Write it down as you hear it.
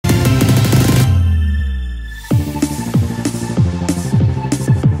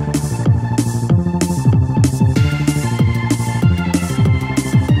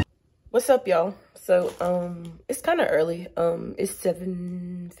up, y'all? So it's kind of early. It's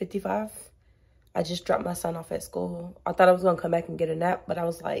 7:55. I just dropped my son off at school. I thought I was gonna come back and get a nap, but I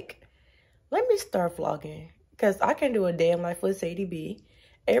was like, let me start vlogging because I can do a day in life with SadieeyB.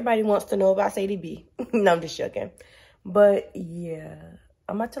 Everybody wants to know about SadieeyB. No, I'm just joking. But yeah,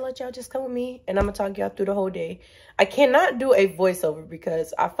 I'm about to let y'all just come with me and I'm gonna talk y'all through the whole day. I cannot do a voiceover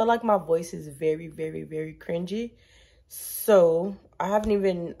because I feel like my voice is very, very, very cringy. So I haven't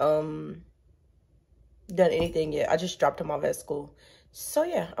even done anything yet. I just dropped him off at school. So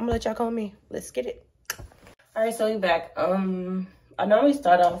yeah, I'm gonna let y'all come with me. Let's get it. All right, so we back. I normally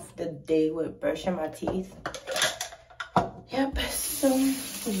start off the day with brushing my teeth. Yep, so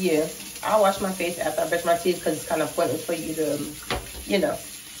yeah, I wash my face after I brush my teeth because it's kind of pointless for you to, you know,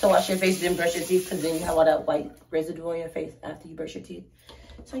 to wash your face then brush your teeth because then you have all that white residue on your face after you brush your teeth.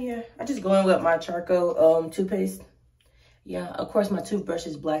 So yeah, I just go in with my charcoal toothpaste. Yeah, of course my toothbrush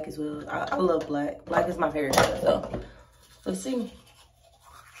is black as well. I love black. Black is my favorite color, so let's see.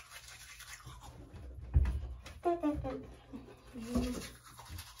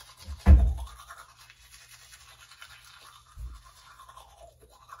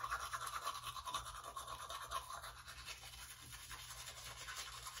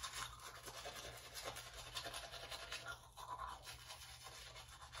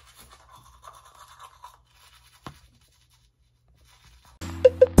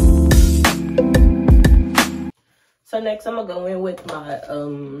 So next I'm gonna go in with my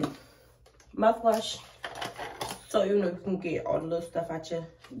mouthwash. So you know you can get all the little stuff out you.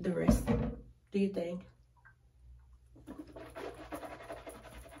 The rest. Do your thing.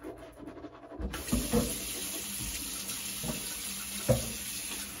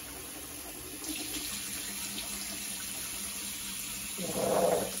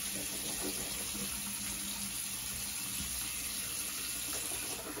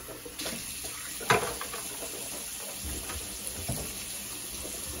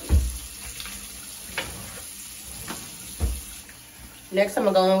 Next, I'm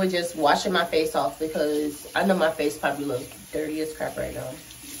gonna go in with just washing my face off because I know my face probably looks dirty as crap right now.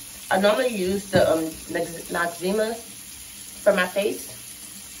 I normally use the Noxzema for my face.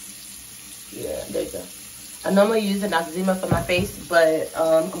 Yeah, there you go. I normally use the Noxzema for my face, but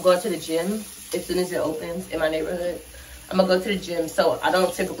I'm going to the gym as soon as it opens in my neighborhood. I'm gonna go to the gym, so I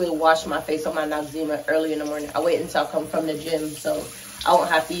don't typically wash my face on my Noxzema early in the morning. I wait until I come from the gym, so I won't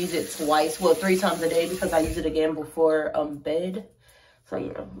have to use it twice, well, 3 times a day because I use it again before bed. So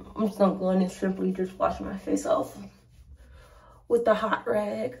yeah, I'm just gonna go in and simply just wash my face off with the hot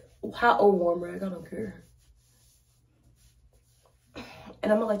rag, hot or warm rag, I don't care.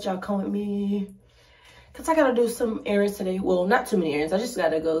 And I'm gonna let y'all come with me because I gotta do some errands today. Well, not too many errands. I just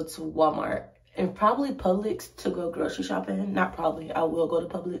gotta go to Walmart and probably Publix to go grocery shopping. Not probably, I will go to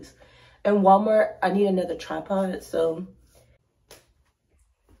Publix. And Walmart, I need another tripod, so.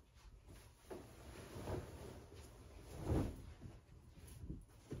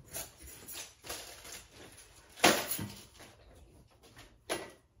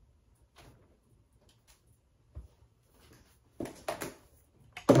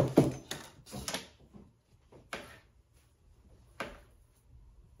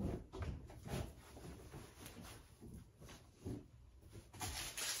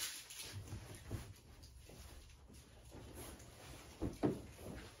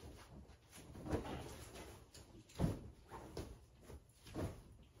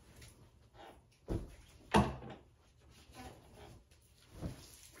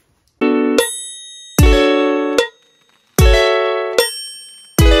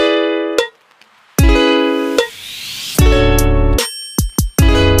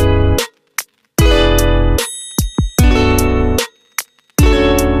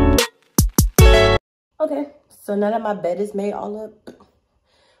 Okay, so now that my bed is made all up,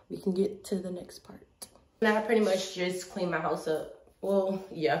 we can get to the next part. Now I pretty much just cleaned my house up. Well,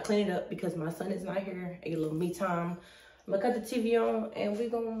 yeah, I cleaned it up because my son is not here. I get a little me time. I'm gonna cut the TV on and we're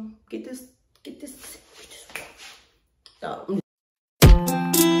gonna get this.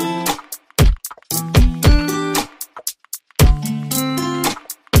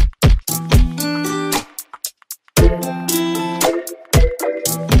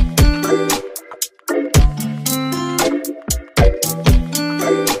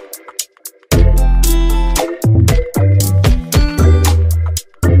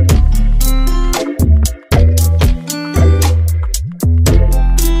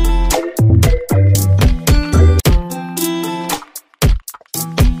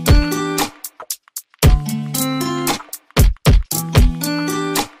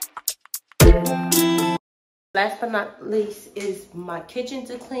 last but not least is my kitchen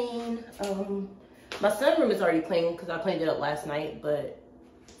to clean. My sunroom is already clean because I cleaned it up last night, but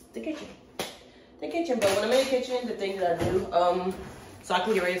the kitchen. But when I'm in the kitchen, the things that I do, so I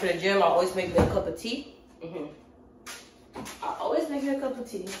can get ready for the gym, I always make me a cup of tea. I always make me a cup of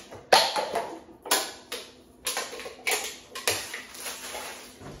tea.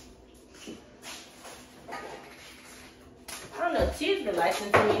 I don't know, tea is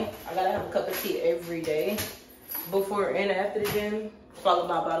relaxing to me. I gotta have a cup of tea every day, before and after the gym, followed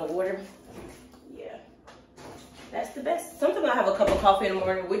by a bottle of water. Yeah, that's the best. Sometimes I have a cup of coffee in the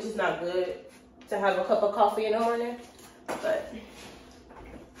morning, which is not good to have a cup of coffee in the morning, but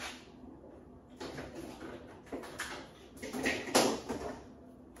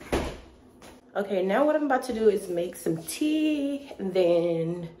okay, now what I'm about to do is make some tea and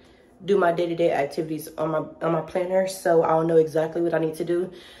then do my day-to-day activities on my planner, so I'll know exactly what I need to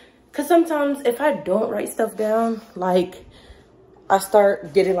do. Because sometimes if I don't write stuff down, like, I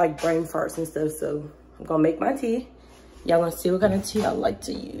start getting like brain farts and stuff. So I'm gonna make my tea. Y'all gonna see what kind of tea I like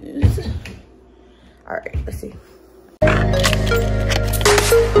to use. All right, let's see.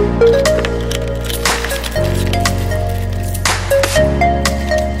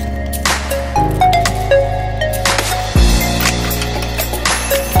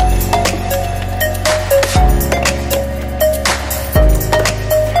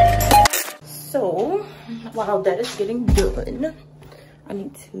 So while that is getting done, I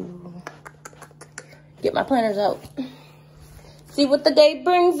need to get my planners out. See what the day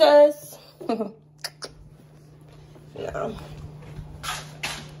brings us. Yeah.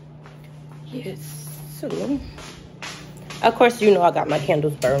 Yes. So, of course, you know I got my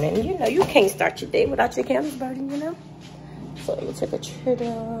candles burning. You know, you can't start your day without your candles burning, you know? So let me take a chair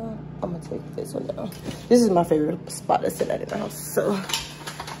down. I'm gonna take this one down. This is my favorite spot to sit at in the house. So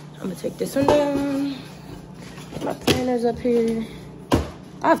I'm gonna take this one down. Put my planners up here.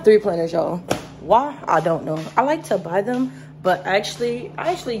 I have 3 planners, y'all. Why? I don't know. I like to buy them, but I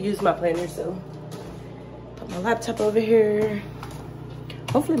actually use my planners. So put my laptop over here.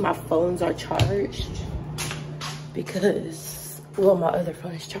 Hopefully my phones are charged because, well, my other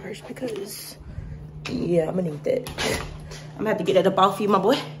phone is charged because, yeah, I'm gonna need that. I'm gonna have to get that up off you, my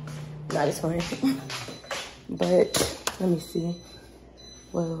boy. Not as fine. But let me see.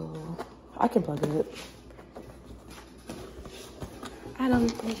 Well, I can plug it up. I don't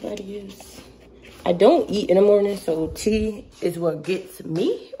think that is. I don't eat in the morning, so tea is what gets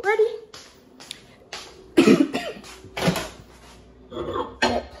me ready.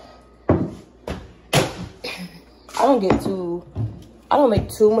 I don't make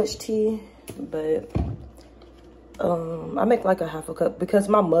too much tea, but I make like a half a cup because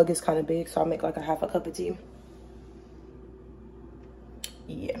my mug is kind of big, so I make like a half a cup of tea.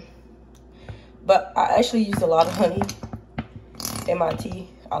 Yeah, but I actually use a lot of honey in my tea,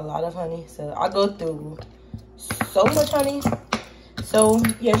 a lot of honey. So I go through so much honey. So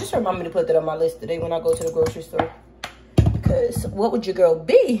yeah, just remind me to put that on my list today when I go to the grocery store. Because what would your girl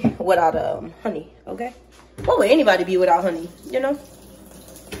be without honey? Okay, what would anybody be without honey, you know?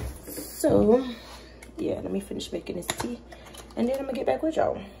 So yeah, let me finish making this tea and then I'm gonna get back with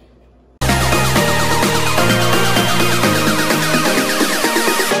y'all.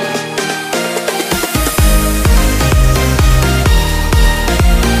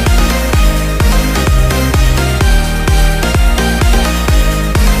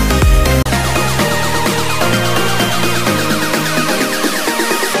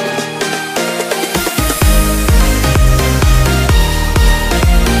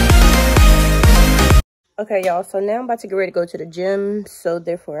 Okay, y'all, so now I'm about to get ready to go to the gym. So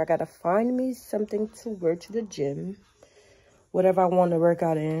therefore, I gotta find me something to wear to the gym. Whatever I want to work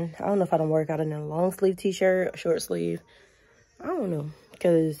out in. I don't know if I don't work out in a long sleeve t-shirt, short sleeve. I don't know.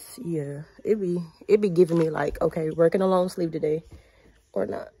 Because, yeah, it be giving me like, okay, working a long sleeve today or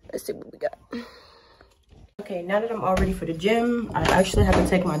not. Let's see what we got. Okay, now that I'm all ready for the gym, I actually have to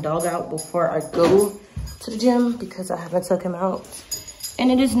take my dog out before I go to the gym because I haven't took him out.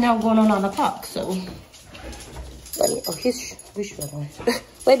 And it is now going on 9 o'clock, so... Let me, oh, we should have one.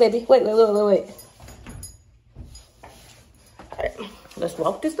 Wait, baby, wait. All right, let's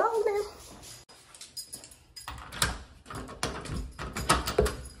walk this dog now.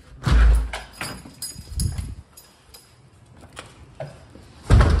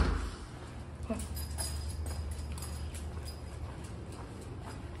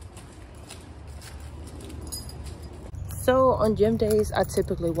 So on gym days, I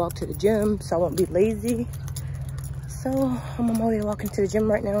typically walk to the gym so I won't be lazy. So I'm on my way walking to the gym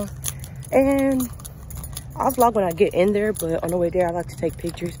right now, and I'll vlog when I get in there, but on the way there I like to take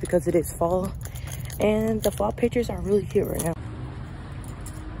pictures because it is fall And the fall pictures are really cute right now.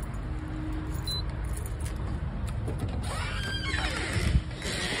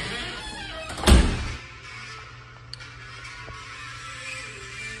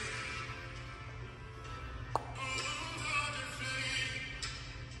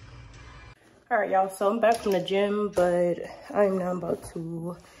 All right, y'all, so I'm back from the gym, but I'm now about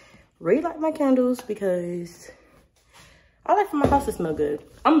to relight my candles because I like for my house to smell good.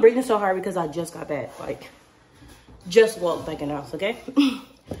 I'm breathing so hard because I just got back, like, just walked back in the house, okay?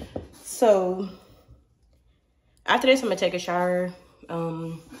 So, after this, I'm gonna take a shower,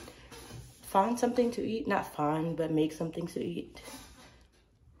 find something to eat. Not find, but make something to eat.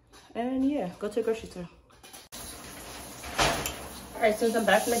 And yeah, go to the grocery store. All right, since I'm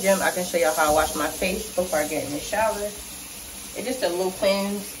back from the gym, I can show y'all how I wash my face before I get in the shower. It's just a little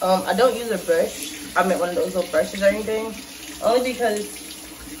cleanse. I don't use a brush. I meant one of those little brushes or anything. Only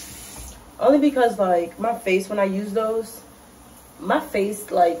because like my face, when I use those, my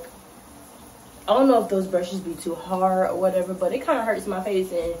face, like, I don't know if those brushes be too hard or whatever, but it kind of hurts my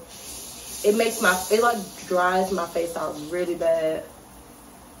face, and it makes it like dries my face out really bad.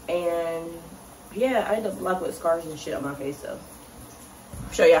 And yeah, I end up like with scars and shit on my face, so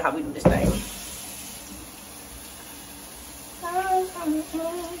show y'all how we do this thing.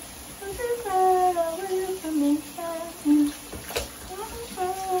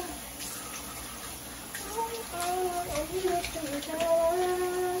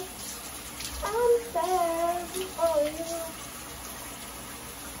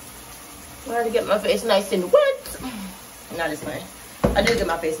 I had to get my face nice and wet. Not just fine. I did get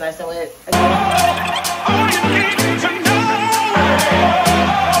my face nice and wet.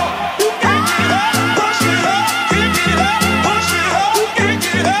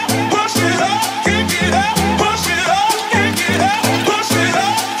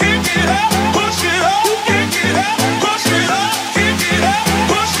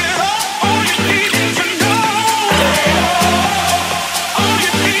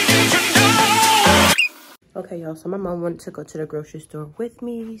 Okay, y'all, so my mom wanted to go to the grocery store with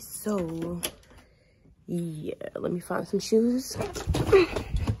me, so yeah, let me find some shoes.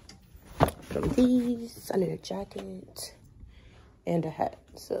 From these, I need a jacket and a hat,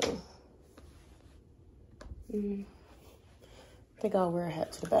 so I think I'll wear a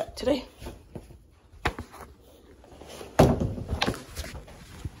hat to the back today.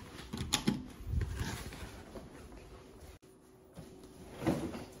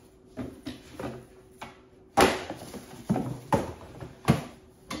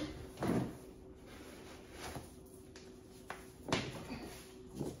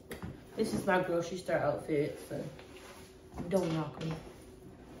 This is my grocery store outfit, so don't knock me.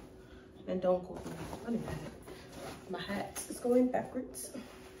 And don't go me. I need my hat. My hat is going backwards.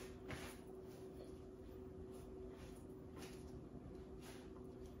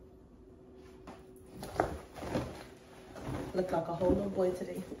 Look like a whole little boy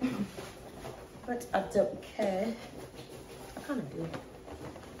today. But I don't care. I kind of do.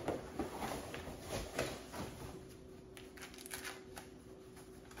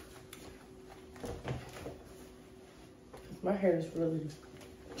 My hair is really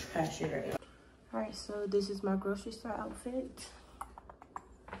trashy right now. All right, so this is my grocery store outfit.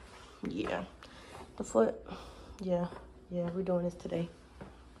 Yeah, the foot. Yeah, we're doing this today.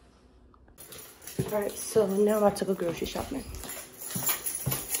 All right, so now I'm about to go grocery shopping.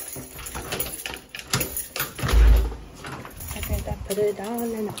 Okay, I put it down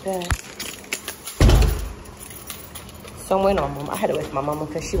in the bag. So I'm waiting on Mom. I had to wait for my mama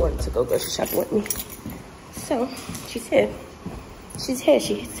because she wanted to go grocery shopping with me. So she's here. She's here.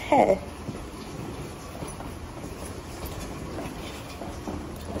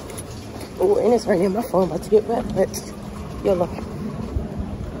 Oh, and it's raining. My phone about to get wet, but YOLO.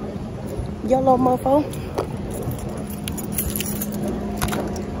 YOLO, mofo.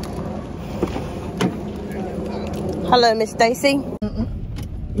 Hello, Miss Stacy. I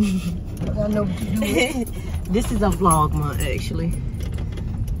know what you do. This is a vlog month, actually.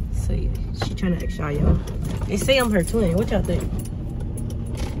 So yeah, she trying to act shy, y'all. They say I'm her twin. What y'all think?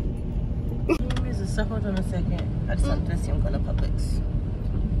 So hold on a second. I just want to see him go to Publix.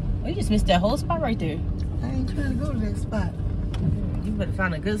 Oh, you just missed that whole spot right there. I ain't trying to go to that spot. You better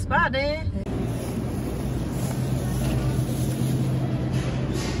find a good spot then.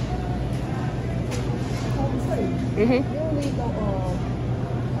 You don't need no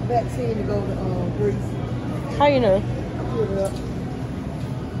vaccine to go to Greece. How you know? I put it up.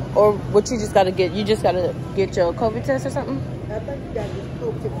 Or what you just gotta get? You just gotta get your COVID test or something? I think you gotta get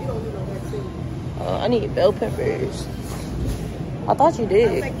COVID test. You don't need no vaccine. I need bell peppers. I thought you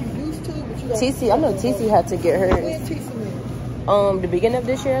did. I think you used to, but you TC, I know TC had to get hers. When TC went? The beginning of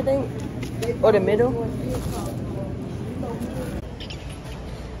this year, I think, or the middle.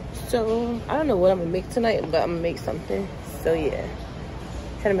 So I don't know what I'm gonna make tonight, but I'm gonna make something. So yeah,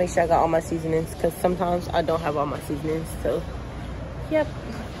 trying to make sure I got all my seasonings, because sometimes I don't have all my seasonings. So yep,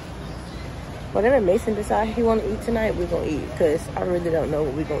 whatever Mason decides he want to eat tonight, we're gonna eat, because I really don't know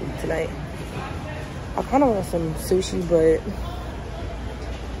what we're gonna eat tonight. I kind of want some sushi, but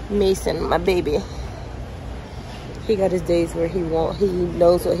Mason, my baby, he got his days where he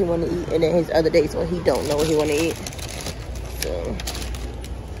knows what he want to eat, and then his other days when he don't know what he want to eat. So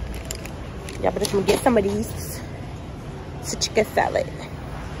yeah, but I'm gonna get some of these. It's a chicken salad.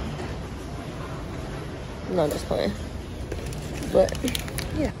 No, that's fine. But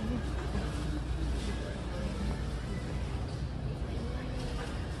yeah.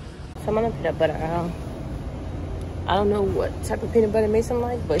 Some of the peanut butter aisle. I don't know what type of peanut butter Mason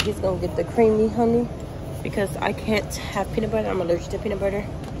like, but he's gonna get the creamy honey because I can't have peanut butter. I'm allergic to peanut butter.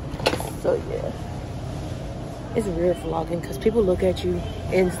 So yeah, it's weird vlogging because people look at you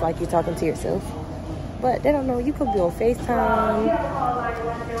and it's like you're talking to yourself, but they don't know. You could be on FaceTime.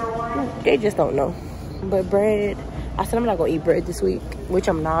 They just don't know. But bread, I said I'm not gonna eat bread this week, which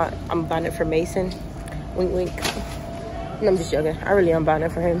I'm not. I'm buying it for Mason. Wink, wink. No, I'm just joking. I really am buying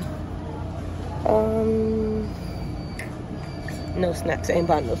it for him. No snacks. I ain't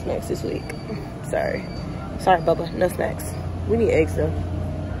buying no snacks this week. Sorry, Bubba. No snacks. We need eggs though.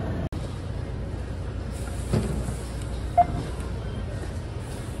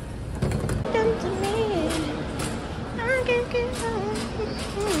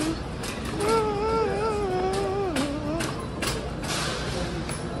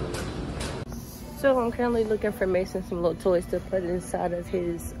 So I'm currently looking for Mason some little toys to put inside of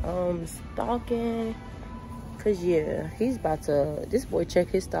his stocking. Cause yeah, he's about to, this boy check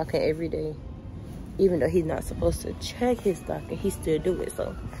his stocking every day. Even though he's not supposed to check his stocking, he still do it.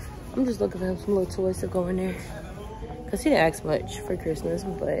 So I'm just looking for him some little toys to go in there. Cause he didn't ask much for Christmas,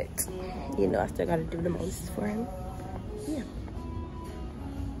 but you know, I still gotta do the most for him. Yeah.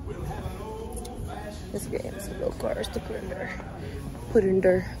 Let's get him some little cars to put in there. Put him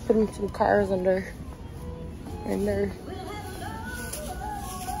some cars in there.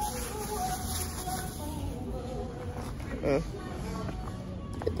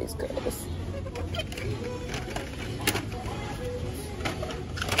 Look at these guys.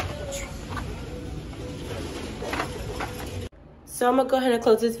 So I'm gonna go ahead and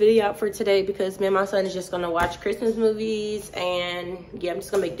close this video out for today because me and my son is just gonna watch Christmas movies, and yeah, I'm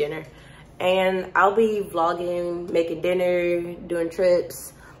just gonna make dinner. And I'll be vlogging, making dinner, doing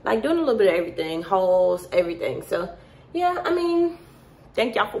trips, like doing a little bit of everything, hauls, everything. So yeah, I mean,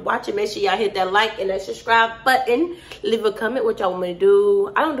 thank y'all for watching. Make sure y'all hit that like and that subscribe button. Leave a comment what y'all want me to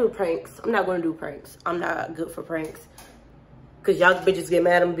do. I don't do pranks. I'm not gonna do pranks. I'm not good for pranks. Cause y'all bitches get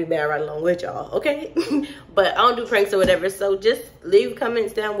mad, I'm gonna be mad right along with y'all, okay? But I don't do pranks or whatever. So just leave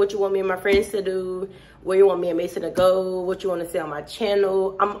comments down what you want me and my friends to do, where you want me and Mason to go, what you want to see on my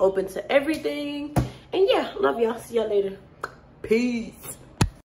channel. I'm open to everything. And yeah, love y'all. See y'all later. Peace.